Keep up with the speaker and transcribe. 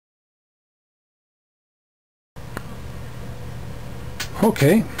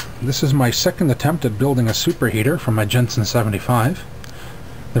Okay, this is my second attempt at building a superheater from my Jensen 75.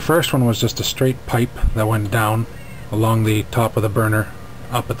 The first one was just a straight pipe that went down along the top of the burner,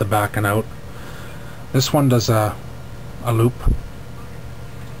 up at the back and out. This one does a loop,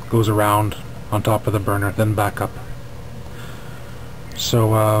 goes around on top of the burner, then back up.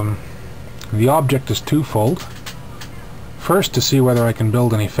 So the object is twofold. First, to see whether I can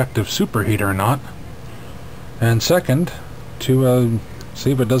build an effective superheater or not, and second, to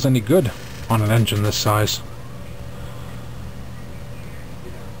see if it does any good on an engine this size,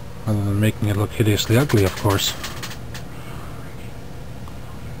 other than making it look hideously ugly, of course.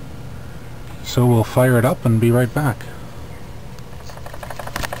 So we'll fire it up and be right back.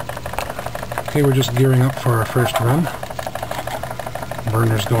 Okay, we're just gearing up for our first run.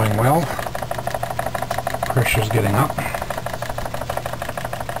 Burner's going well. Pressure's getting up.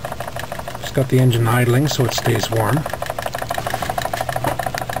 Just got the engine idling so it stays warm.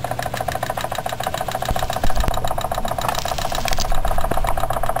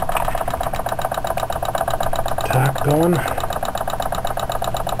 Tack going.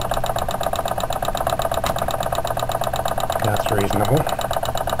 That's reasonable.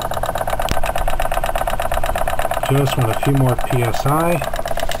 Just want a few more PSI.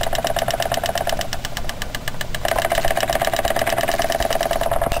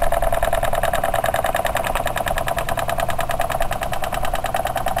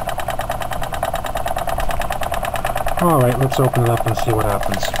 Alright, let's open it up and see what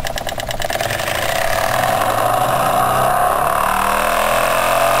happens.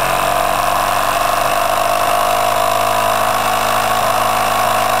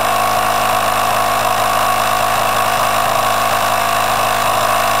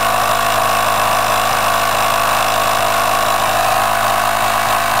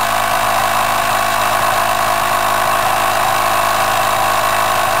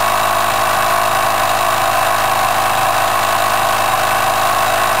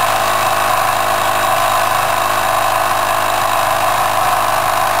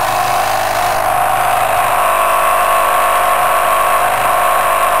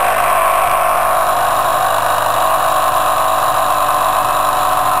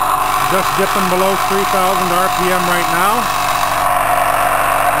 Just dipping below 3,000 RPM right now.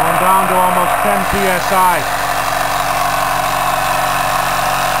 Going down to almost 10 PSI.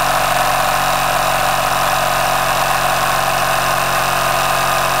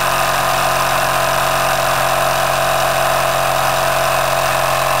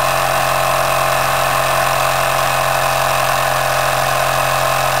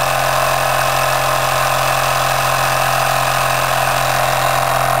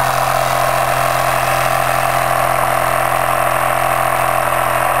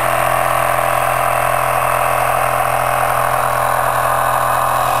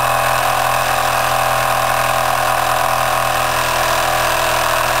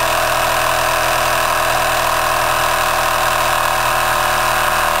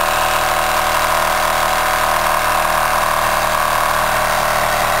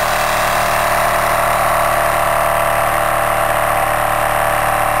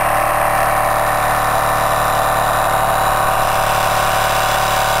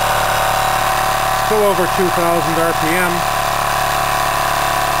 Still over 2,000 RPM.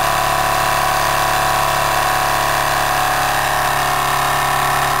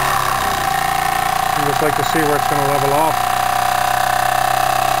 I just like to see where it's going to level off.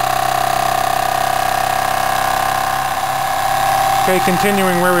 Okay,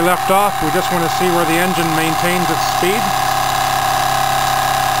 continuing where we left off, we just want to see where the engine maintains its speed.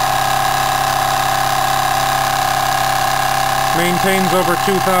 Maintains over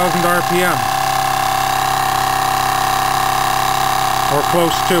 2,000 RPM. Or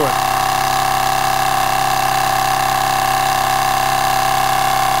close to it.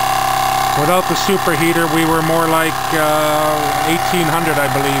 Without the superheater, we were more like 1800,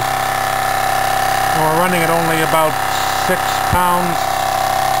 I believe. And we're running at only about 6 pounds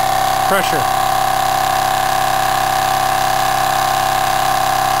pressure.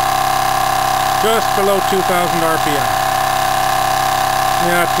 Just below 2,000 RPM.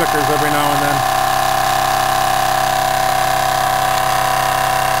 Yeah, it flickers every now and then.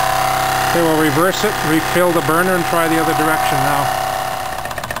 Okay, we'll reverse it, refill the burner, and try the other direction now.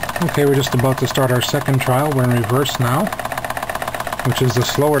 Okay, we're just about to start our second trial. We're in reverse now, which is the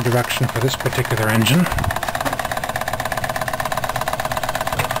slower direction for this particular engine.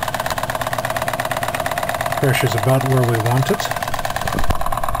 Pressure's about where we want it.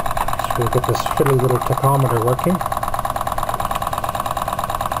 So we'll get this fiddly little tachometer working.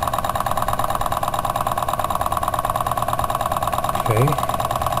 Okay.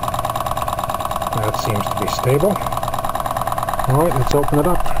 That seems to be stable. Alright, let's open it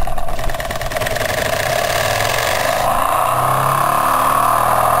up.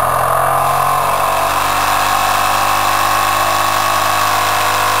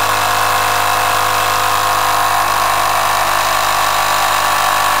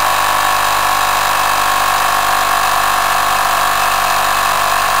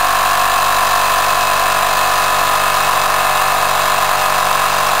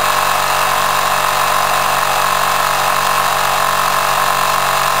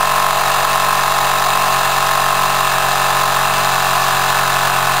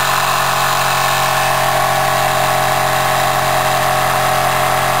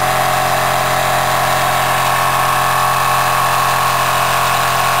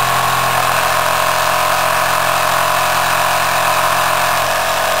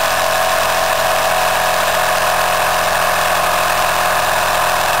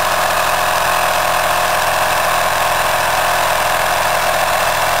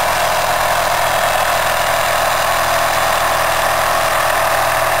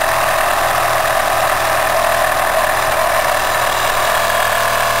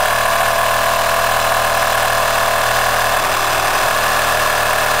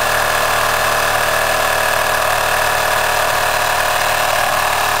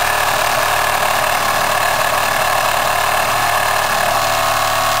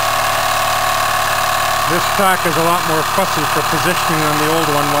 This track is a lot more fussy for positioning than the old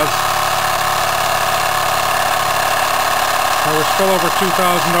one was. I was still over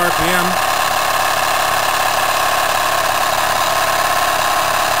 2,000 RPM.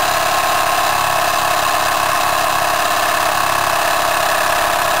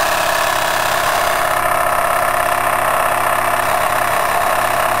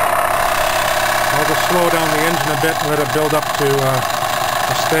 I'll just slow down the engine a bit and let it build up to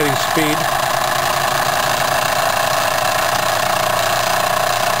a steady speed.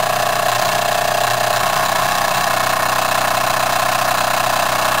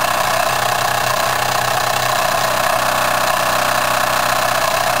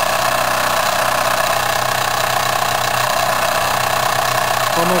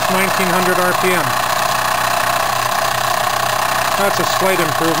 Almost 1900 RPM. That's a slight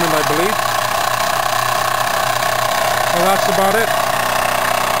improvement, I believe. Well, that's about it.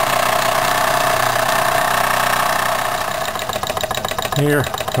 Here,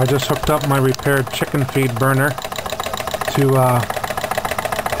 I just hooked up my repaired chicken feed burner to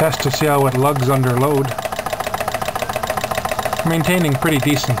test to see how it lugs under load. Maintaining pretty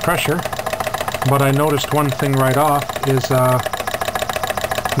decent pressure, but I noticed one thing right off is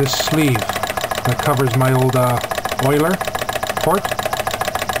this sleeve that covers my old oiler port,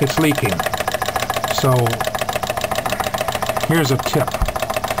 it's leaking. So here's a tip.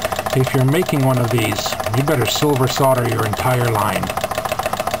 If you're making one of these, you better silver solder your entire line,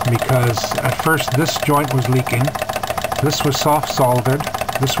 because at first this joint was leaking, this was soft soldered,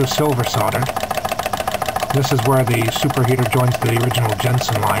 this was silver soldered, this is where the superheater joins the original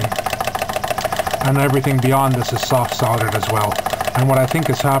Jensen line, and everything beyond this is soft soldered as well. And what I think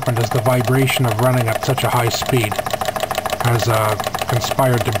has happened is the vibration of running at such a high speed has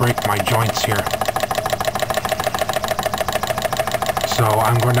conspired to break my joints here. So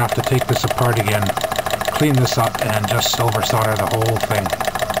I'm going to have to take this apart again, clean this up, and just silver solder the whole thing.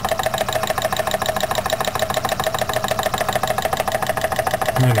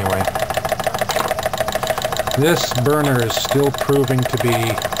 Anyway, this burner is still proving to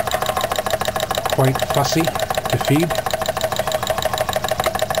be quite fussy to feed.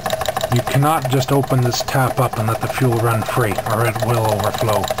 You cannot just open this tap up and let the fuel run free, or it will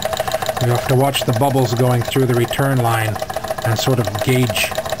overflow. You have to watch the bubbles going through the return line and sort of gauge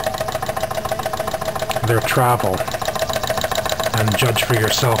their travel and judge for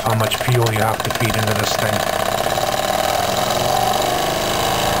yourself how much fuel you have to feed into this thing.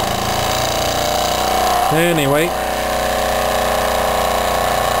 Anyway,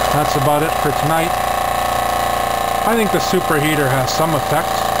 that's about it for tonight. I think the superheater has some effect.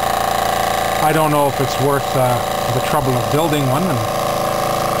 I don't know if it's worth the trouble of building one and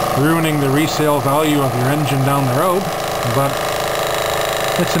ruining the resale value of your engine down the road, but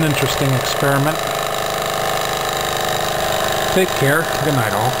it's an interesting experiment. Take care. Good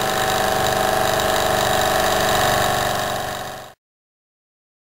night all.